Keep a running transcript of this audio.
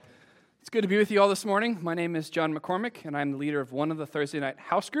Good to be with you all this morning. My name is John McCormick, and I'm the leader of one of the Thursday night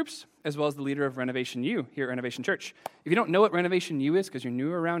house groups, as well as the leader of Renovation U here at Renovation Church. If you don't know what Renovation U is, because you're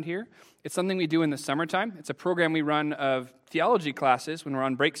new around here, it's something we do in the summertime. It's a program we run of theology classes when we're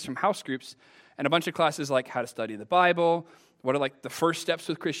on breaks from house groups, and a bunch of classes like how to study the Bible, what are like the first steps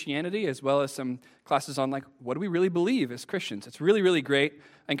with Christianity, as well as some classes on like what do we really believe as Christians. It's really, really great.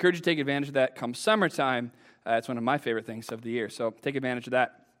 I encourage you to take advantage of that come summertime. It's one of my favorite things of the year, so take advantage of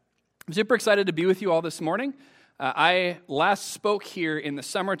that. I'm super excited to be with you all this morning. I last spoke here in the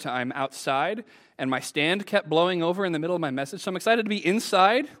summertime outside, and my stand kept blowing over in the middle of my message, so I'm excited to be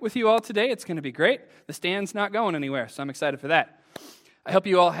inside with you all today. It's going to be great. The stand's not going anywhere, so I'm excited for that. I hope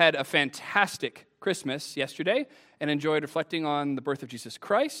you all had a fantastic Christmas yesterday and enjoyed reflecting on the birth of Jesus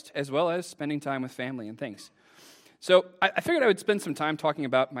Christ, as well as spending time with family and things. So I figured I would spend some time talking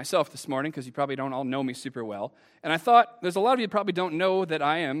about myself this morning, because you probably don't all know me super well. And I thought there's a lot of you probably don't know that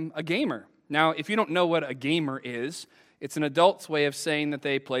I am a gamer. Now, if you don't know what a gamer is, it's an adult's way of saying that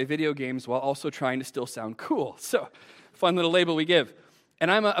they play video games while also trying to still sound cool. So, fun little label we give. And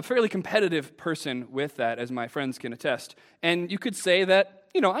I'm a fairly competitive person with that, as my friends can attest. And you could say that,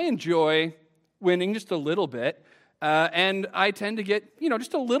 I enjoy winning just a little bit, and I tend to get,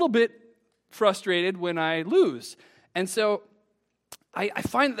 just a little bit frustrated when I lose. And so I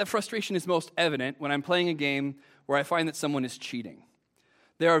find that frustration is most evident when I'm playing a game where I find that someone is cheating.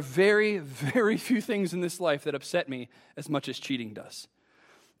 There are very, very few things in this life that upset me as much as cheating does.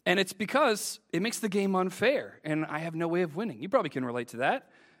 And it's because it makes the game unfair, and I have no way of winning. You probably can relate to that.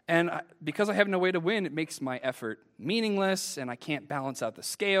 And because I have no way to win, it makes my effort meaningless, and I can't balance out the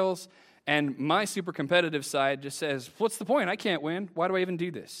scales. And my super competitive side just says, what's the point? I can't win. Why do I even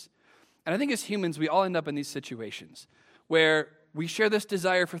do this? And I think as humans, we all end up in these situations where we share this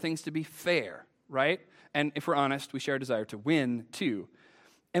desire for things to be fair, right? And if we're honest, we share a desire to win too.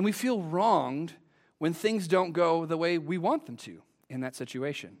 And we feel wronged when things don't go the way we want them to in that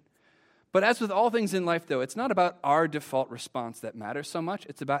situation. But as with all things in life, though, it's not about our default response that matters so much.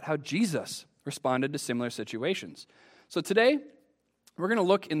 It's about how Jesus responded to similar situations. So today, we're going to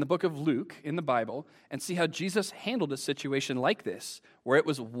look in the book of Luke in the Bible and see how Jesus handled a situation like this, where it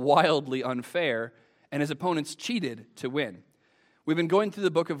was wildly unfair and his opponents cheated to win. We've been going through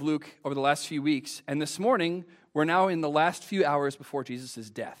the book of Luke over the last few weeks, and this morning, we're now in the last few hours before Jesus'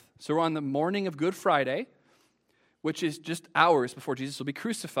 death. So we're on the morning of Good Friday, which is just hours before Jesus will be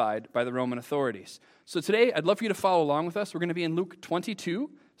crucified by the Roman authorities. So today, I'd love for you to follow along with us. We're going to be in Luke 22,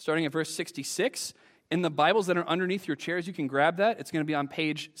 starting at verse 66. In the Bibles that are underneath your chairs, you can grab that. It's going to be on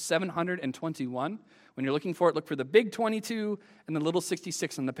page 721. When you're looking for it, look for the big 22 and the little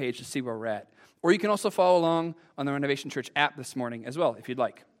 66 on the page to see where we're at. Or you can also follow along on the Renovation Church app this morning as well, if you'd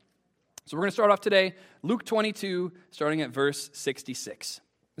like. So we're going to start off today, Luke 22, starting at verse 66.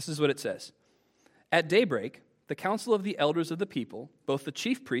 This is what it says. At daybreak, the council of the elders of the people, both the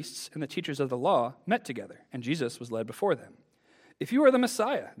chief priests and the teachers of the law, met together, and Jesus was led before them. If you are the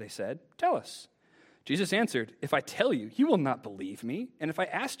Messiah, they said, tell us. Jesus answered, if I tell you, you will not believe me, and if I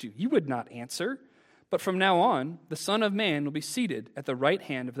asked you, you would not answer. But from now on, the Son of Man will be seated at the right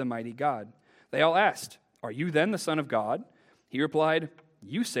hand of the mighty God. They all asked, are you then the Son of God? He replied,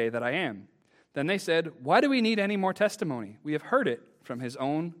 you say that I am. Then they said, why do we need any more testimony? We have heard it from his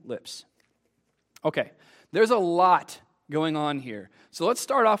own lips. Okay, there's a lot going on here. So let's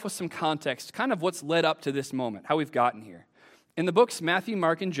start off with some context, kind of what's led up to this moment, how we've gotten here. In the books Matthew,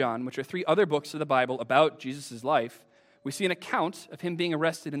 Mark, and John, which are three other books of the Bible about Jesus' life, we see an account of him being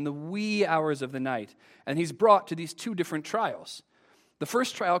arrested in the wee hours of the night, and he's brought to these two different trials. The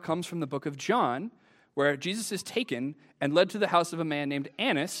first trial comes from the book of John, where Jesus is taken and led to the house of a man named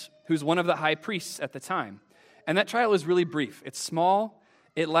Annas, who's one of the high priests at the time. And that trial is really brief. It's small.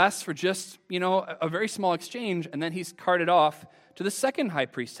 It lasts for just, a very small exchange, and then he's carted off to the second high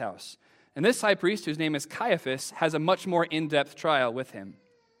priest's house. And this high priest, whose name is Caiaphas, has a much more in-depth trial with him.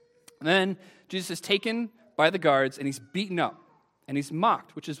 And then Jesus is taken by the guards, and he's beaten up, and he's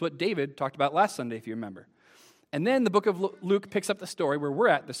mocked, which is what David talked about last Sunday, if you remember. And then the book of Luke picks up the story where we're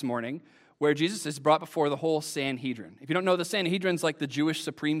at this morning, where Jesus is brought before the whole Sanhedrin. If you don't know, the Sanhedrin's like the Jewish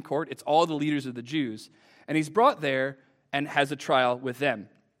Supreme Court. It's all the leaders of the Jews. And he's brought there and has a trial with them.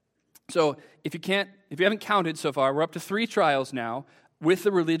 So if you haven't counted so far, we're up to 3 trials now with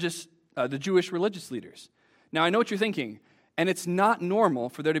the Jewish religious leaders. Now, I know what you're thinking, and it's not normal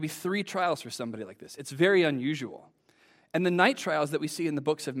for there to be 3 trials for somebody like this. It's very unusual. And the night trials that we see in the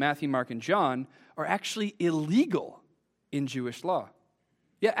books of Matthew, Mark, and John are actually illegal in Jewish law.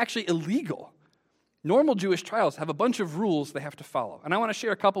 Yeah, actually illegal. Normal Jewish trials have a bunch of rules they have to follow. And I want to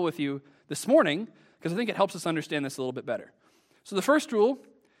share a couple with you this morning because I think it helps us understand this a little bit better. So the first rule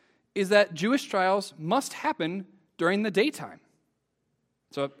is that Jewish trials must happen during the daytime.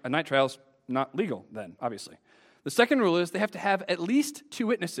 So a night trial is not legal then, obviously. The second rule is they have to have at least 2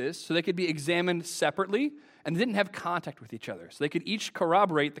 witnesses so they could be examined separately and they didn't have contact with each other. So they could each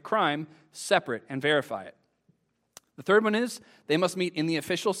corroborate the crime separate and verify it. The third one is they must meet in the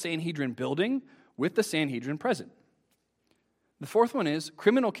official Sanhedrin building with the Sanhedrin present. The fourth one is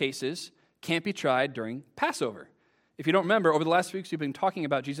criminal cases can't be tried during Passover. If you don't remember, over the last few weeks, we've been talking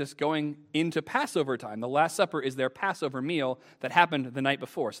about Jesus going into Passover time. The Last Supper is their Passover meal that happened the night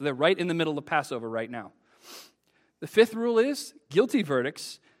before. So they're right in the middle of Passover right now. The fifth rule is guilty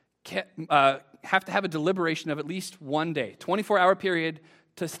verdicts have to have a deliberation of at least 1 day, 24-hour period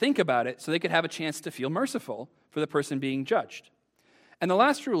to think about it so they could have a chance to feel merciful for the person being judged. And the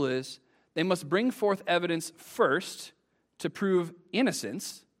last rule is they must bring forth evidence first to prove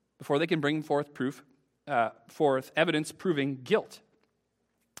innocence before they can bring forth evidence proving guilt.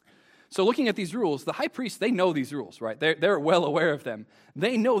 So looking at these rules, the high priests, they know these rules, right? They're well aware of them.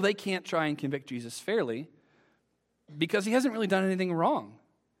 They know they can't try and convict Jesus fairly because he hasn't really done anything wrong.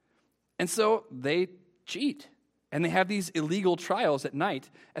 And so they cheat. And they have these illegal trials at night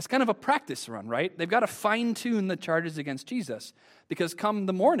as kind of a practice run, right? They've got to fine-tune the charges against Jesus because come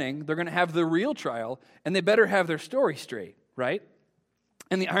the morning, they're going to have the real trial, and they better have their story straight, right?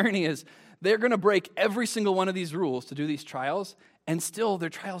 And the irony is they're going to break every single one of these rules to do these trials, and still their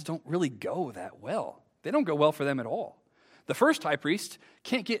trials don't really go that well. They don't go well for them at all. The first high priest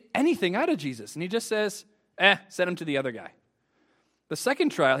can't get anything out of Jesus, and he just says, send him to the other guy. The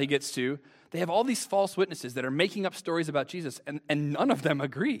second trial he gets to, they have all these false witnesses that are making up stories about Jesus, and none of them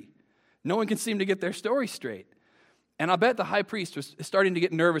agree. No one can seem to get their story straight. And I'll bet the high priest is starting to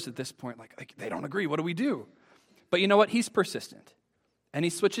get nervous at this point, like they don't agree, what do we do? But you know what? He's persistent, and he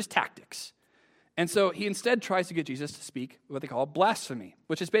switches tactics. And so he instead tries to get Jesus to speak what they call blasphemy,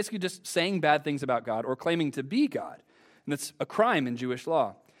 which is basically just saying bad things about God or claiming to be God. And it's a crime in Jewish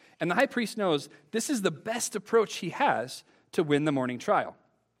law. And the high priest knows this is the best approach he has to win the morning trial.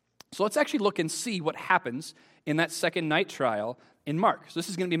 So let's actually look and see what happens in that second night trial in Mark. So this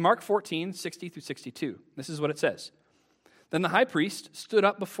is going to be Mark 14, 60 through 62. This is what it says. Then the high priest stood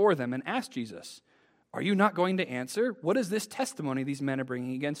up before them and asked Jesus, "Are you not going to answer? What is this testimony these men are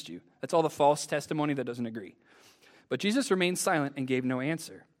bringing against you?" That's all the false testimony that doesn't agree. But Jesus remained silent and gave no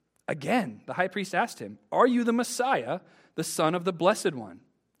answer. Again, the high priest asked him, "Are you the Messiah, the Son of the Blessed One?"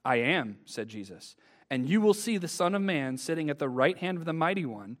 "I am," said Jesus. "And you will see the Son of Man sitting at the right hand of the Mighty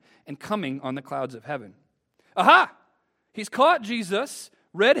One and coming on the clouds of heaven." Aha! He's caught Jesus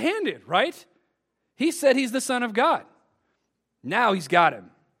red-handed, right? He said he's the Son of God. Now he's got him.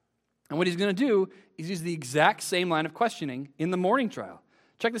 And what he's going to do is use the exact same line of questioning in the morning trial.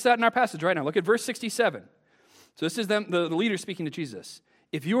 Check this out in our passage right now. Look at verse 67. So this is them, the leader speaking to Jesus.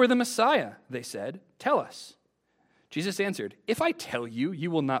 "If you are the Messiah," they said, "tell us." Jesus answered, "If I tell you,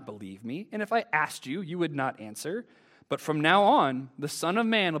 you will not believe me, and if I asked you, you would not answer. But from now on, the Son of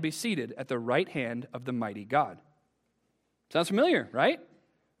Man will be seated at the right hand of the mighty God." Sounds familiar, right?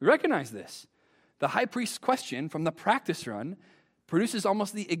 We recognize this. The high priest's question from the practice run produces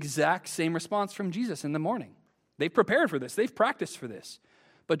almost the exact same response from Jesus in the morning. They've prepared for this. They've practiced for this.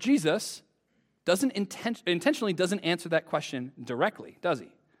 But Jesus intentionally doesn't answer that question directly, does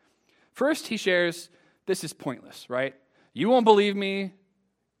he? First, he shares, this is pointless, right? You won't believe me.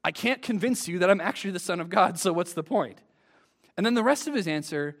 I can't convince you that I'm actually the Son of God, so what's the point? And then the rest of his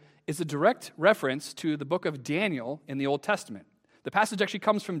answer is a direct reference to the book of Daniel in the Old Testament. The passage actually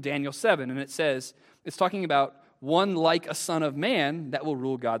comes from Daniel 7, and it says, it's talking about one like a son of man that will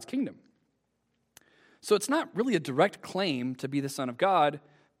rule God's kingdom. So it's not really a direct claim to be the Son of God,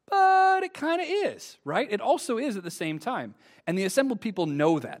 but it kind of is, right? It also is at the same time. And the assembled people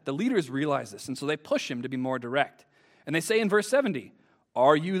know that. The leaders realize this, and so they push him to be more direct. And they say in verse 70,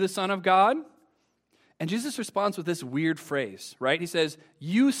 "Are you the Son of God?" And Jesus responds with this weird phrase, right? He says,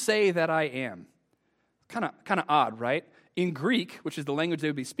 "You say that I am." Kind of odd, right? In Greek, which is the language they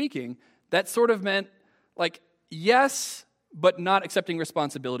would be speaking, that sort of meant like yes, but not accepting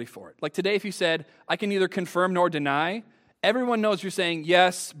responsibility for it. Like today, if you said, "I can neither confirm nor deny," everyone knows you're saying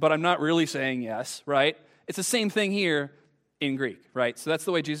yes, but I'm not really saying yes, right? It's the same thing here in Greek, right? So that's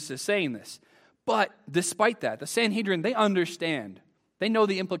the way Jesus is saying this. But despite that, the Sanhedrin, they understand. They know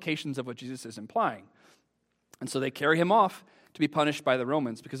the implications of what Jesus is implying. And so they carry him off to be punished by the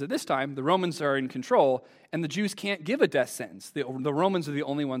Romans, because at this time, the Romans are in control, and the Jews can't give a death sentence. The Romans are the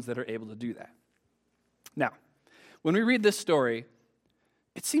only ones that are able to do that. Now, when we read this story,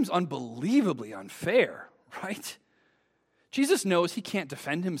 it seems unbelievably unfair, right? Jesus knows he can't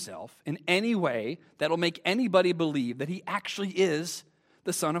defend himself in any way that'll make anybody believe that he actually is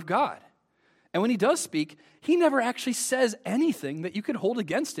the Son of God. And when he does speak, he never actually says anything that you could hold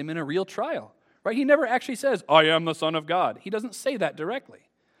against him in a real trial, right? He never actually says, I am the Son of God. He doesn't say that directly.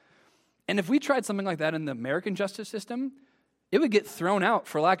 And if we tried something like that in the American justice system, it would get thrown out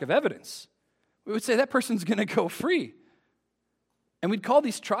for lack of evidence. We would say that person's going to go free. And we'd call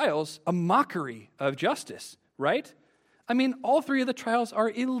these trials a mockery of justice, right? I mean, all three of the trials are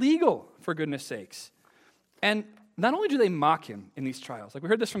illegal, for goodness sakes. And not only do they mock him in these trials, like we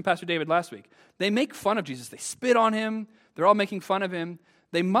heard this from Pastor David last week, they make fun of Jesus. They spit on him. They're all making fun of him.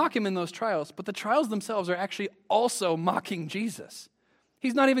 They mock him in those trials, but the trials themselves are actually also mocking Jesus.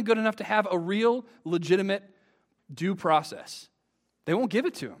 He's not even good enough to have a real, legitimate due process. They won't give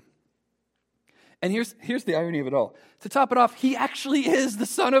it to him. And here's the irony of it all. To top it off, he actually is the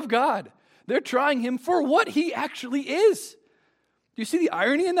Son of God. They're trying him for what he actually is. Do you see the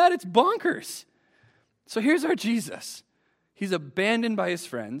irony in that? It's bonkers. So here's our Jesus. He's abandoned by his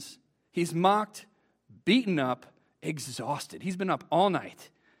friends. He's mocked, beaten up, exhausted. He's been up all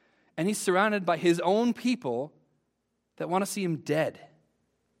night. And he's surrounded by his own people that want to see him dead.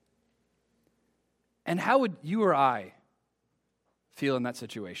 And how would you or I feel in that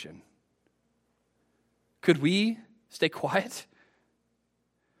situation? Could we stay quiet?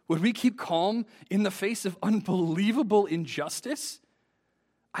 Would we keep calm in the face of unbelievable injustice?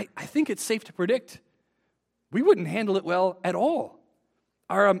 I think it's safe to predict we wouldn't handle it well at all.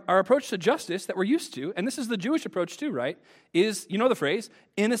 Our approach to justice that we're used to, and this is the Jewish approach too, right, is, you know the phrase,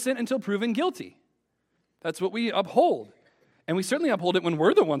 innocent until proven guilty. That's what we uphold. And we certainly uphold it when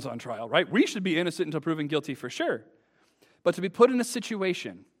we're the ones on trial, right? We should be innocent until proven guilty for sure. But to be put in a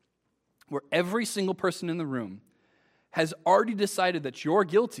situation where every single person in the room has already decided that you're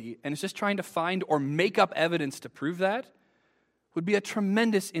guilty and is just trying to find or make up evidence to prove that would be a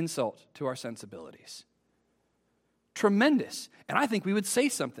tremendous insult to our sensibilities. Tremendous. And I think we would say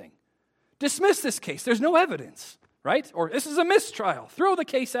something. Dismiss this case. There's no evidence, right? Or this is a mistrial. Throw the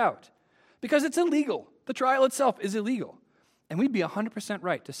case out. Because it's illegal. The trial itself is illegal. And we'd be 100%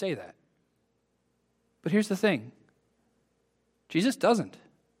 right to say that. But here's the thing. Jesus doesn't.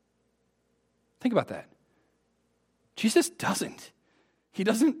 Think about that. Jesus doesn't. He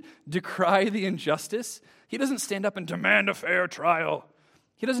doesn't decry the injustice. He doesn't stand up and demand a fair trial.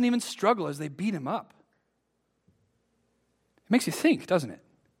 He doesn't even struggle as they beat him up. It makes you think, doesn't it?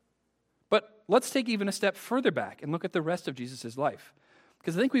 But let's take even a step further back and look at the rest of Jesus' life.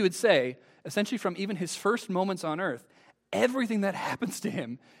 Because I think we would say, essentially from even his first moments on earth, everything that happens to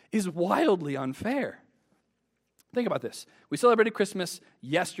him is wildly unfair. Think about this. We celebrated Christmas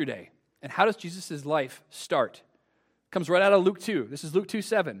yesterday. And how does Jesus' life start? It comes right out of Luke 2. This is Luke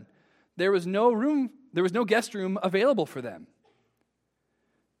 2:7. There was no guest room available for them.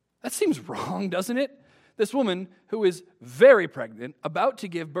 That seems wrong, doesn't it? This woman who is very pregnant, about to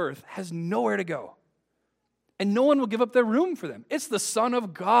give birth, has nowhere to go. And no one will give up their room for them. It's the Son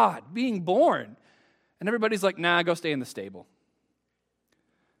of God being born. And everybody's like, nah, go stay in the stable.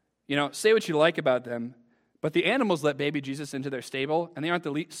 You know, say what you like about them, but the animals let baby Jesus into their stable, and they aren't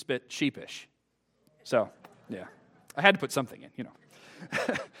the least bit sheepish. So, yeah, I had to put something in, you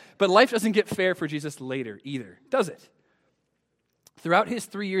know. But life doesn't get fair for Jesus later either, does it? Throughout his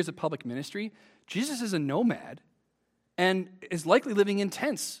 3 years of public ministry, Jesus is a nomad and is likely living in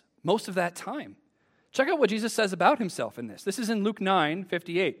tents most of that time. Check out what Jesus says about himself in this. This is in Luke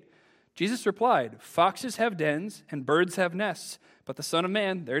 9:58. Jesus replied, "Foxes have dens and birds have nests, but the Son of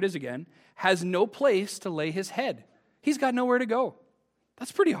Man," there it is again, "has no place to lay his head." He's got nowhere to go.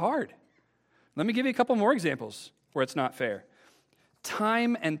 That's pretty hard. Let me give you a couple more examples where it's not fair.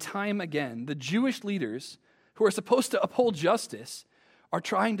 Time and time again, the Jewish leaders who are supposed to uphold justice are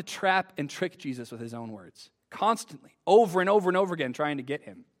trying to trap and trick Jesus with his own words. Constantly, over and over and over again, trying to get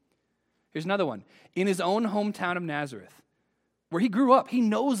him. Here's another one. In his own hometown of Nazareth, where he grew up, he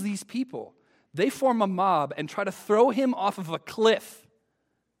knows these people. They form a mob and try to throw him off of a cliff.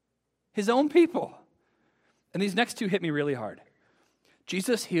 His own people. And these next two hit me really hard.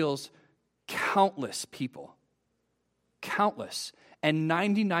 Jesus heals countless people. Countless. And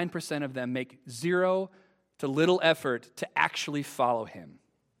 99% of them make zero to little effort to actually follow him.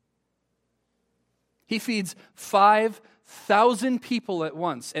 He feeds 5,000 people at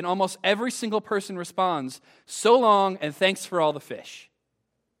once, and almost every single person responds, "So long, and thanks for all the fish."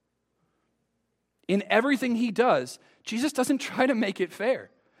 In everything he does, Jesus doesn't try to make it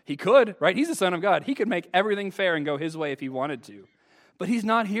fair. He could, right? He's the Son of God. He could make everything fair and go his way if he wanted to. But he's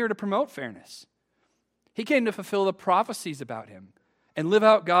not here to promote fairness. He came to fulfill the prophecies about him and live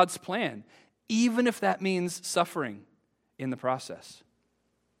out God's plan, even if that means suffering in the process.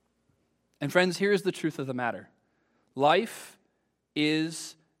 And friends, here's the truth of the matter. Life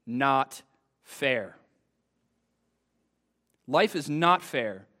is not fair. Life is not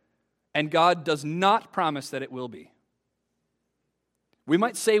fair, and God does not promise that it will be. We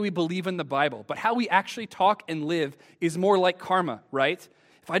might say we believe in the Bible, but how we actually talk and live is more like karma, right?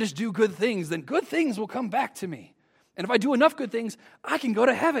 If I just do good things, then good things will come back to me. And if I do enough good things, I can go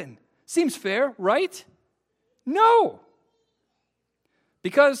to heaven. Seems fair, right? No.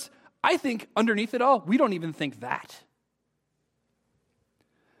 Because I think underneath it all, we don't even think that.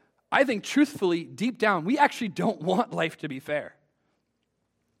 I think truthfully, deep down, we actually don't want life to be fair.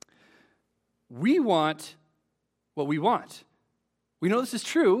 We want what we want. We know this is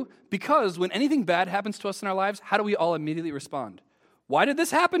true because when anything bad happens to us in our lives, how do we all immediately respond? Why did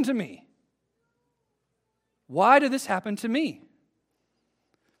this happen to me? Why did this happen to me?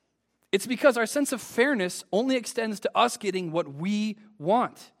 It's because our sense of fairness only extends to us getting what we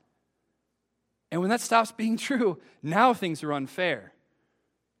want. And when that stops being true, now things are unfair.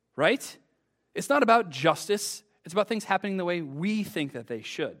 Right? It's not about justice. It's about things happening the way we think that they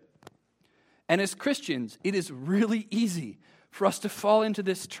should. And as Christians, it is really easy for us to fall into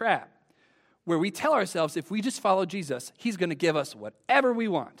this trap where we tell ourselves if we just follow Jesus, he's going to give us whatever we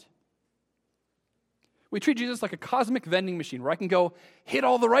want. We treat Jesus like a cosmic vending machine where I can go hit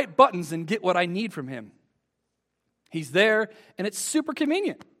all the right buttons and get what I need from him. He's there, and it's super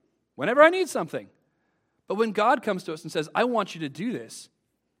convenient whenever I need something. But when God comes to us and says, I want you to do this,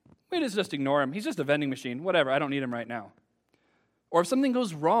 we just ignore him. He's just a vending machine. Whatever, I don't need him right now. Or if something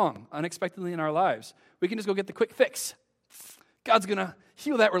goes wrong unexpectedly in our lives, we can just go get the quick fix. God's going to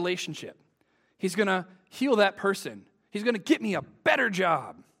heal that relationship. He's going to heal that person. He's going to get me a better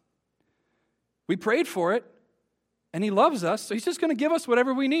job. We prayed for it, and he loves us, so he's just going to give us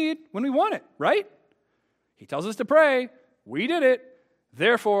whatever we need when we want it, right? He tells us to pray. We did it.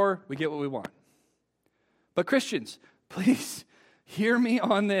 Therefore, we get what we want. But Christians, please hear me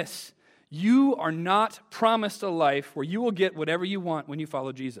on this. You are not promised a life where you will get whatever you want when you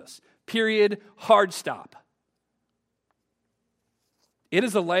follow Jesus. Period. Hard stop. It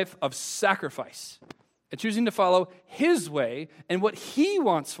is a life of sacrifice and choosing to follow his way and what he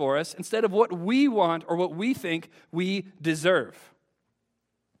wants for us instead of what we want or what we think we deserve.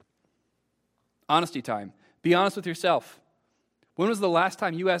 Honesty time. Be honest with yourself. When was the last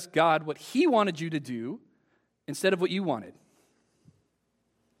time you asked God what he wanted you to do instead of what you wanted?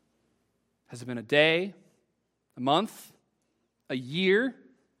 Has it been a day, a month, a year?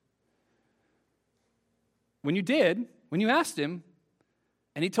 When you did, when you asked him,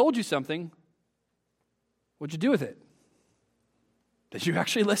 and he told you something, what'd you do with it? Did you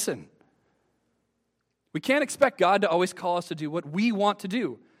actually listen? We can't expect God to always call us to do what we want to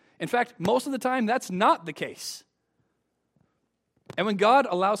do. In fact, most of the time, that's not the case. And when God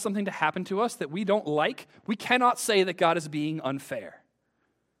allows something to happen to us that we don't like, we cannot say that God is being unfair.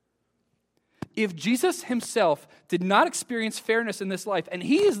 If Jesus himself did not experience fairness in this life, and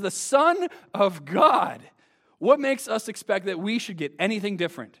he is the Son of God, what makes us expect that we should get anything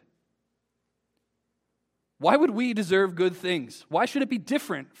different? Why would we deserve good things? Why should it be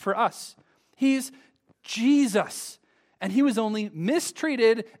different for us? He's Jesus, and he was only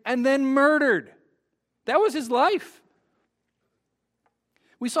mistreated and then murdered. That was his life.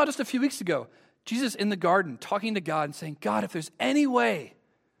 We saw just a few weeks ago, Jesus in the garden talking to God and saying, God, if there's any way,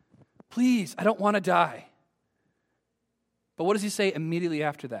 please, I don't want to die. But what does he say immediately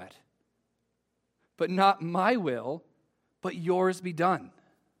after that? But not my will, but yours be done.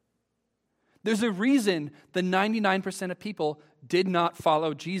 There's a reason the 99% of people did not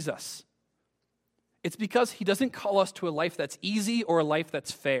follow Jesus. It's because he doesn't call us to a life that's easy or a life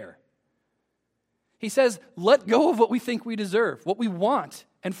that's fair. He says, let go of what we think we deserve, what we want,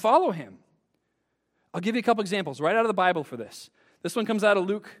 and follow him. I'll give you a couple examples right out of the Bible for this. This one comes out of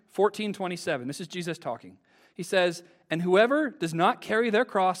Luke 14:27. This is Jesus talking. He says, and whoever does not carry their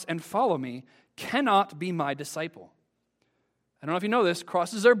cross and follow me cannot be my disciple. I don't know if you know this,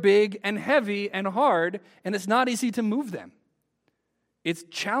 crosses are big and heavy and hard, and it's not easy to move them. It's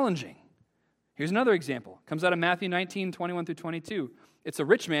challenging. Here's another example. Comes out of Matthew 19:21-22. It's a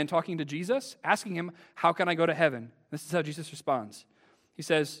rich man talking to Jesus, asking him, how can I go to heaven? This is how Jesus responds. He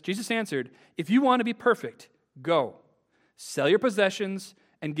says, Jesus answered, if you want to be perfect, go. Sell your possessions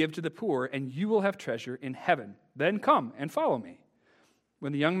and give to the poor, and you will have treasure in heaven. Then come and follow me.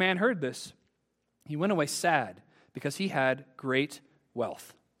 When the young man heard this, he went away sad because he had great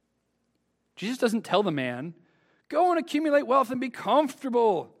wealth. Jesus doesn't tell the man, go and accumulate wealth and be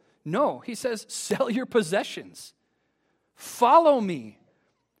comfortable. No, he says, sell your possessions. Follow me,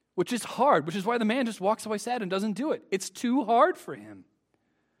 which is hard, which is why the man just walks away sad and doesn't do it. It's too hard for him.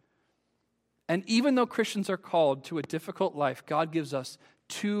 And even though Christians are called to a difficult life, God gives us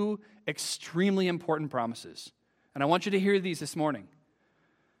two extremely important promises. And I want you to hear these this morning.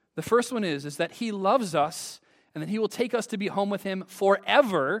 The first one is that he loves us and that he will take us to be home with him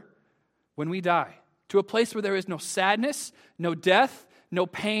forever when we die, to a place where there is no sadness, no death, no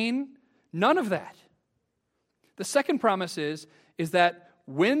pain, none of that. The second promise is that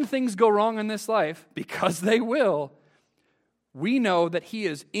when things go wrong in this life, because they will, we know that he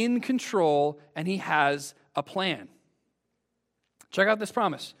is in control and he has a plan. Check out this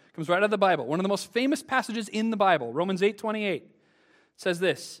promise. It comes right out of the Bible. One of the most famous passages in the Bible, Romans 8:28, says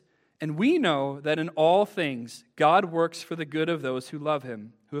this, "And we know that in all things God works for the good of those who love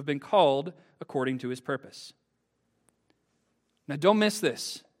him, who have been called according to his purpose." Now don't miss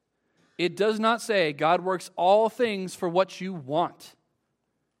this. It does not say God works all things for what you want.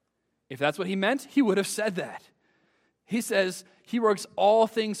 If that's what he meant, he would have said that. He says he works all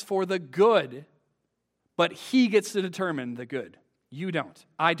things for the good, but he gets to determine the good. You don't.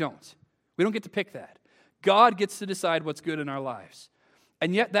 I don't. We don't get to pick that. God gets to decide what's good in our lives.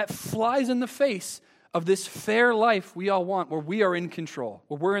 And yet that flies in the face of this fair life we all want, where we are in control,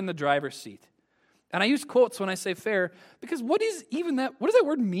 where we're in the driver's seat. And I use quotes when I say fair, because what does that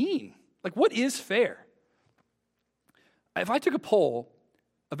word mean? Like, what is fair? If I took a poll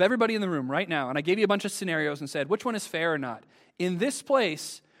of everybody in the room right now, and I gave you a bunch of scenarios and said, which one is fair or not? In this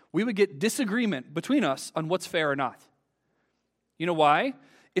place, we would get disagreement between us on what's fair or not. You know why?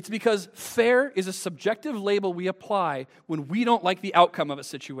 It's because fair is a subjective label we apply when we don't like the outcome of a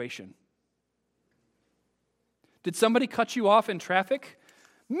situation. Did somebody cut you off in traffic?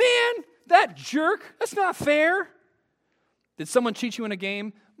 Man, that jerk, that's not fair. Did someone cheat you in a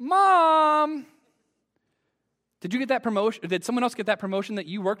game? Mom, did you get that promotion? Did someone else get that promotion that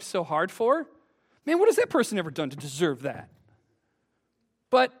you worked so hard for? Man, what has that person ever done to deserve that?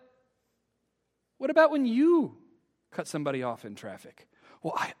 But what about when you cut somebody off in traffic?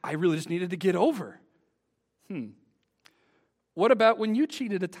 Well, I really just needed to get over. What about when you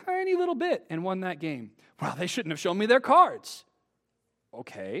cheated a tiny little bit and won that game? Well, they shouldn't have shown me their cards.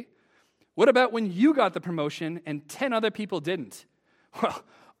 Okay. What about when you got the promotion and 10 other people didn't? Well,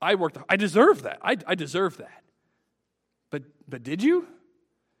 I deserve that. I deserve that. But did you?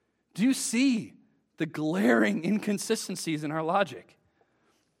 Do you see the glaring inconsistencies in our logic?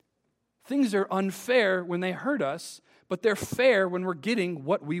 Things are unfair when they hurt us, but they're fair when we're getting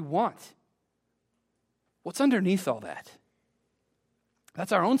what we want. What's underneath all that?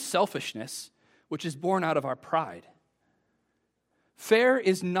 That's our own selfishness, which is born out of our pride. Fair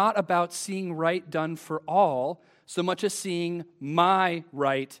is not about seeing right done for all so much as seeing my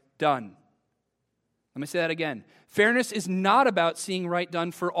right done. Let me say that again. Fairness is not about seeing right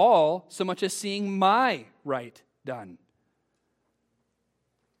done for all so much as seeing my right done.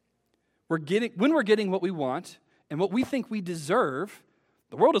 When we're getting what we want and what we think we deserve,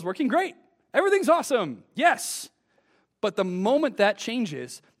 the world is working great. Everything's awesome. Yes. But the moment that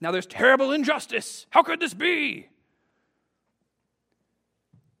changes, now there's terrible injustice. How could this be?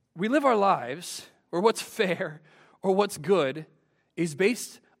 We live our lives where what's fair or what's good is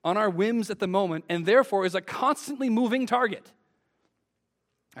based on our whims at the moment and therefore is a constantly moving target.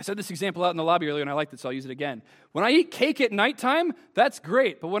 I said this example out in the lobby earlier and I liked it, so I'll use it again. When I eat cake at nighttime, that's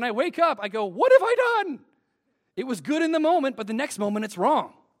great. But when I wake up, I go, what have I done? It was good in the moment, but the next moment it's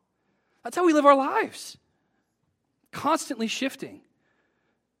wrong. That's how we live our lives. Constantly shifting.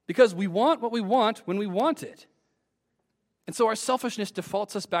 Because we want what we want when we want it. And so our selfishness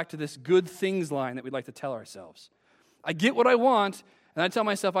defaults us back to this good things line that we'd like to tell ourselves. I get what I want, and I tell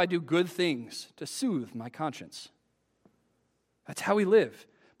myself I do good things to soothe my conscience. That's how we live.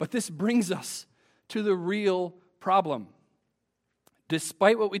 But this brings us to the real problem.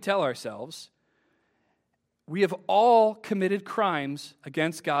 Despite what we tell ourselves, we have all committed crimes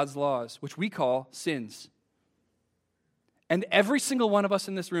against God's laws, which we call sins. And every single one of us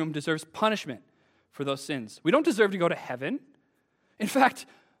in this room deserves punishment for those sins. We don't deserve to go to heaven. In fact,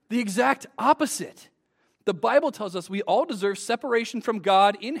 the exact opposite. The Bible tells us we all deserve separation from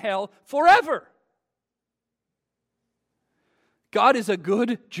God in hell forever. God is a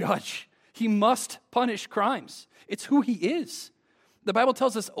good judge. He must punish crimes. It's who he is. The Bible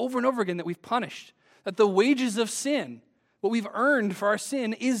tells us over and over again that we've punished, that the wages of sin, what we've earned for our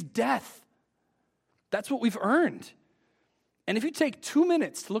sin, is death. That's what we've earned. And if you take 2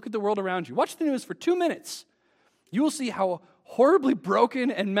 minutes to look at the world around you, watch the news for 2 minutes, you will see how horribly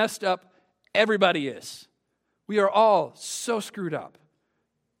broken and messed up everybody is. We are all so screwed up.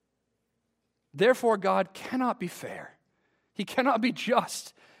 Therefore, God cannot be fair. He cannot be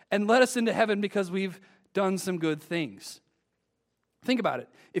just and let us into heaven because we've done some good things. Think about it.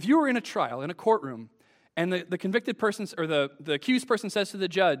 If you were in a trial, in a courtroom, and the convicted person or the accused person says to the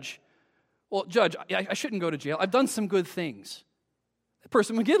judge, well, judge, I shouldn't go to jail. I've done some good things. The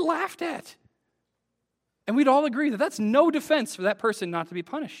person would get laughed at. And we'd all agree that that's no defense for that person not to be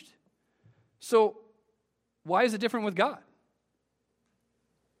punished. So why is it different with God?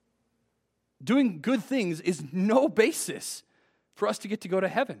 Doing good things is no basis for us to get to go to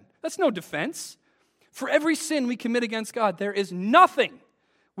heaven. That's no defense. For every sin we commit against God, there is nothing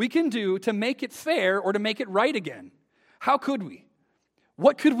we can do to make it fair or to make it right again. How could we?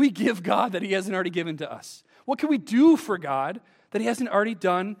 What could we give God that he hasn't already given to us? What can we do for God that he hasn't already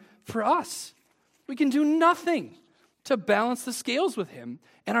done for us? We can do nothing to balance the scales with him,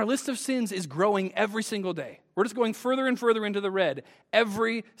 and our list of sins is growing every single day. We're just going further and further into the red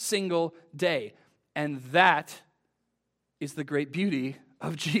every single day. And that is the great beauty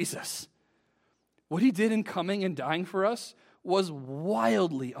of Jesus. What he did in coming and dying for us was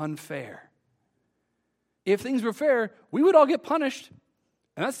wildly unfair. If things were fair, we would all get punished,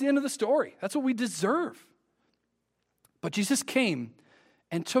 and that's the end of the story. That's what we deserve. But Jesus came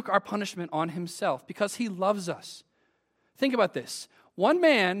and took our punishment on himself because he loves us. Think about this. One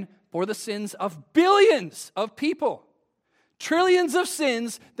man bore the sins of billions of people. Trillions of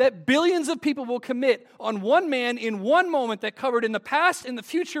sins that billions of people will commit on one man in one moment that covered in the past, in the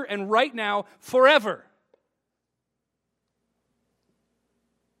future, and right now, forever.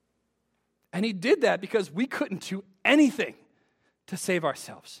 And he did that because we couldn't do anything to save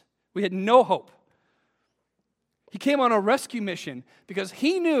ourselves. We had no hope. He came on a rescue mission because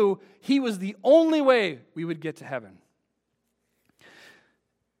he knew he was the only way we would get to heaven.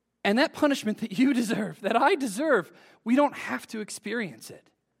 And that punishment that you deserve, that I deserve, we don't have to experience it.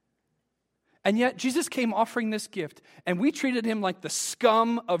 And yet Jesus came offering this gift, and we treated him like the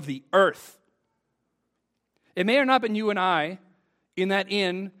scum of the earth. It may have not been you and I in that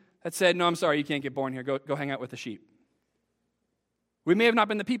inn that said, no, I'm sorry, you can't get born here. Go hang out with the sheep. We may have not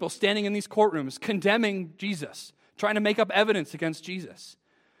been the people standing in these courtrooms condemning Jesus, trying to make up evidence against Jesus.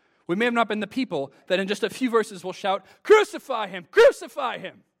 We may have not been the people that in just a few verses will shout, crucify him, crucify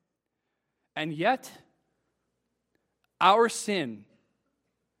him. And yet, our sin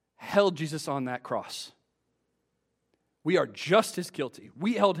held Jesus on that cross. We are just as guilty.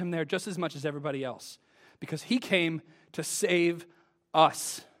 We held him there just as much as everybody else because he came to save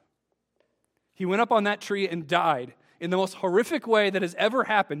us. He went up on that tree and died in the most horrific way that has ever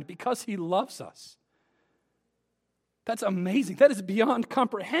happened because he loves us. That's amazing. That is beyond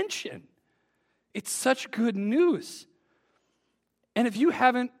comprehension. It's such good news. And if you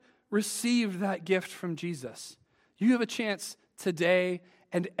haven't received that gift from Jesus, you have a chance today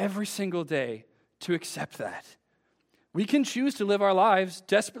and every single day to accept that. We can choose to live our lives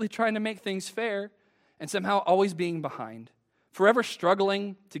desperately trying to make things fair and somehow always being behind, forever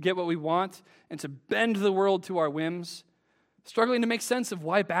struggling to get what we want and to bend the world to our whims, struggling to make sense of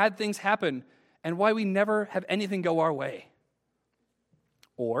why bad things happen and why we never have anything go our way.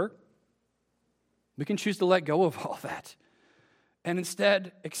 Or we can choose to let go of all that and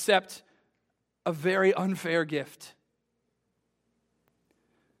instead accept a very unfair gift.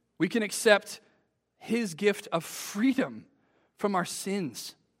 We can accept his gift of freedom from our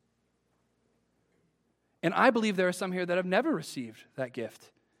sins. And I believe there are some here that have never received that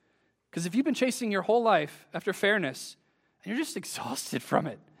gift. Because if you've been chasing your whole life after fairness, and you're just exhausted from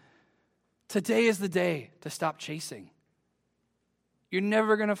it, today is the day to stop chasing. You're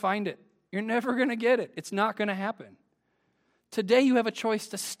never going to find it. You're never going to get it. It's not going to happen. Today you have a choice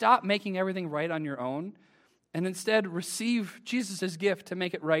to stop making everything right on your own and instead receive Jesus' gift to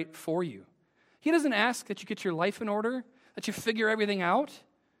make it right for you. He doesn't ask that you get your life in order, that you figure everything out,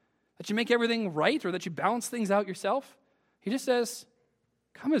 that you make everything right, or that you balance things out yourself. He just says,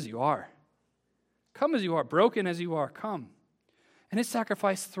 come as you are. Come as you are, broken as you are, come. And his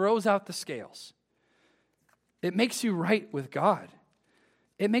sacrifice throws out the scales. It makes you right with God.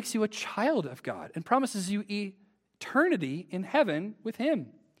 It makes you a child of God and promises you eternity in heaven with him.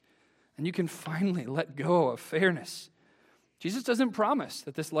 And you can finally let go of fairness. Jesus doesn't promise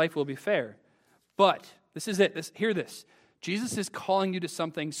that this life will be fair, but this is it. Hear this. Jesus is calling you to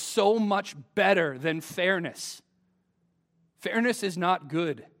something so much better than fairness. Fairness is not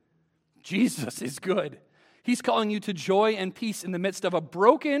good. Jesus is good. He's calling you to joy and peace in the midst of a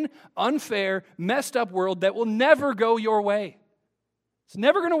broken, unfair, messed up world that will never go your way. It's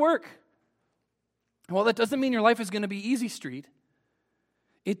never going to work. Well, that doesn't mean your life is going to be easy street.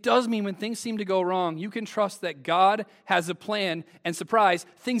 It does mean when things seem to go wrong, you can trust that God has a plan, and surprise,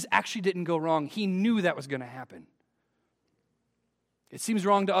 things actually didn't go wrong. He knew that was going to happen. It seems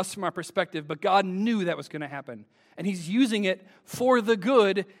wrong to us from our perspective, but God knew that was going to happen. And he's using it for the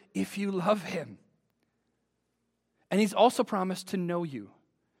good if you love him. And he's also promised to know you,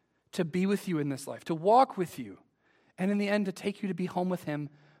 to be with you in this life, to walk with you, and in the end to take you to be home with him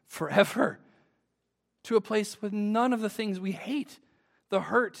forever, to a place with none of the things we hate, the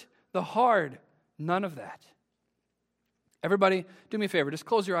hurt, the hard, none of that. Everybody, do me a favor, just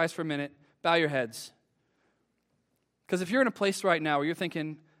close your eyes for a minute, bow your heads. Because if you're in a place right now where you're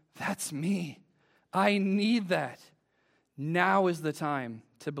thinking, that's me, I need that, now is the time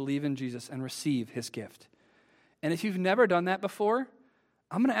to believe in Jesus and receive his gift. And if you've never done that before,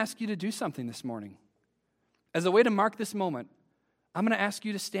 I'm going to ask you to do something this morning. As a way to mark this moment, I'm going to ask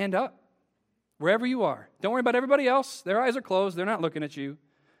you to stand up wherever you are. Don't worry about everybody else. Their eyes are closed. They're not looking at you.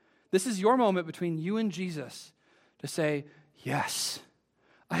 This is your moment between you and Jesus to say, yes,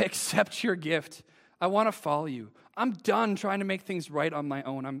 I accept your gift. I want to follow you. I'm done trying to make things right on my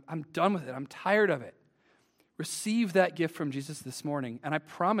own. I'm done with it. I'm tired of it. Receive that gift from Jesus this morning, and I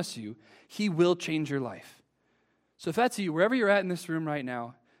promise you, he will change your life. So if that's you, wherever you're at in this room right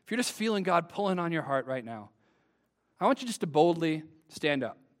now, if you're just feeling God pulling on your heart right now, I want you just to boldly stand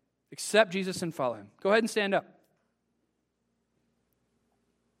up. Accept Jesus and follow him. Go ahead and stand up.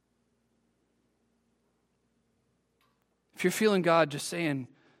 If you're feeling God just saying,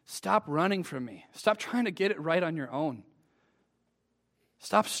 stop running from me. Stop trying to get it right on your own.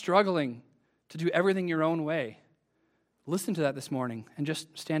 Stop struggling to do everything your own way. Listen to that this morning and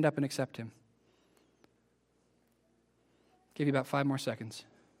just stand up and accept him. Give you about 5 more seconds.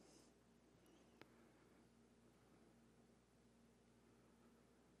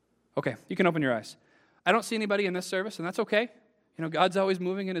 Okay, you can open your eyes. I don't see anybody in this service, and that's okay. You know, God's always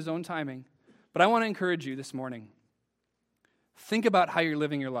moving in his own timing. But I want to encourage you this morning. Think about how you're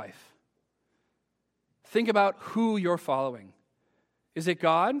living your life. Think about who you're following. Is it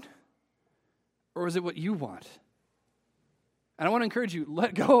God, or is it what you want? And I want to encourage you,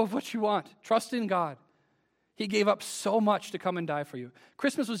 let go of what you want. Trust in God. He gave up so much to come and die for you.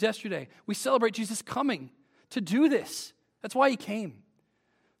 Christmas was yesterday. We celebrate Jesus coming to do this. That's why he came.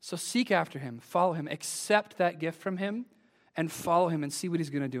 So seek after him, follow him, accept that gift from him, and follow him and see what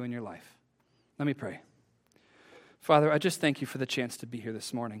he's going to do in your life. Let me pray. Father, I just thank you for the chance to be here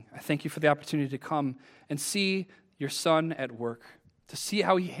this morning. I thank you for the opportunity to come and see your son at work, to see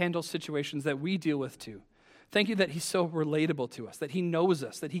how he handles situations that we deal with too. Thank you that he's so relatable to us, that he knows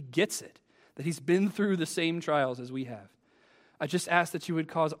us, that he gets it, that he's been through the same trials as we have. I just ask that you would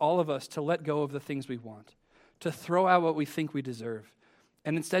cause all of us to let go of the things we want, to throw out what we think we deserve,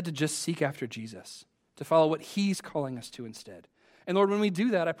 and instead to just seek after Jesus, to follow what he's calling us to instead. And Lord, when we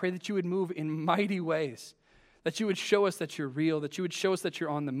do that, I pray that you would move in mighty ways, that you would show us that you're real, that you would show us that you're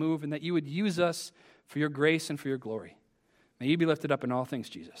on the move, and that you would use us for your grace and for your glory. May you be lifted up in all things,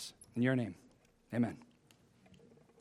 Jesus. In your name, amen.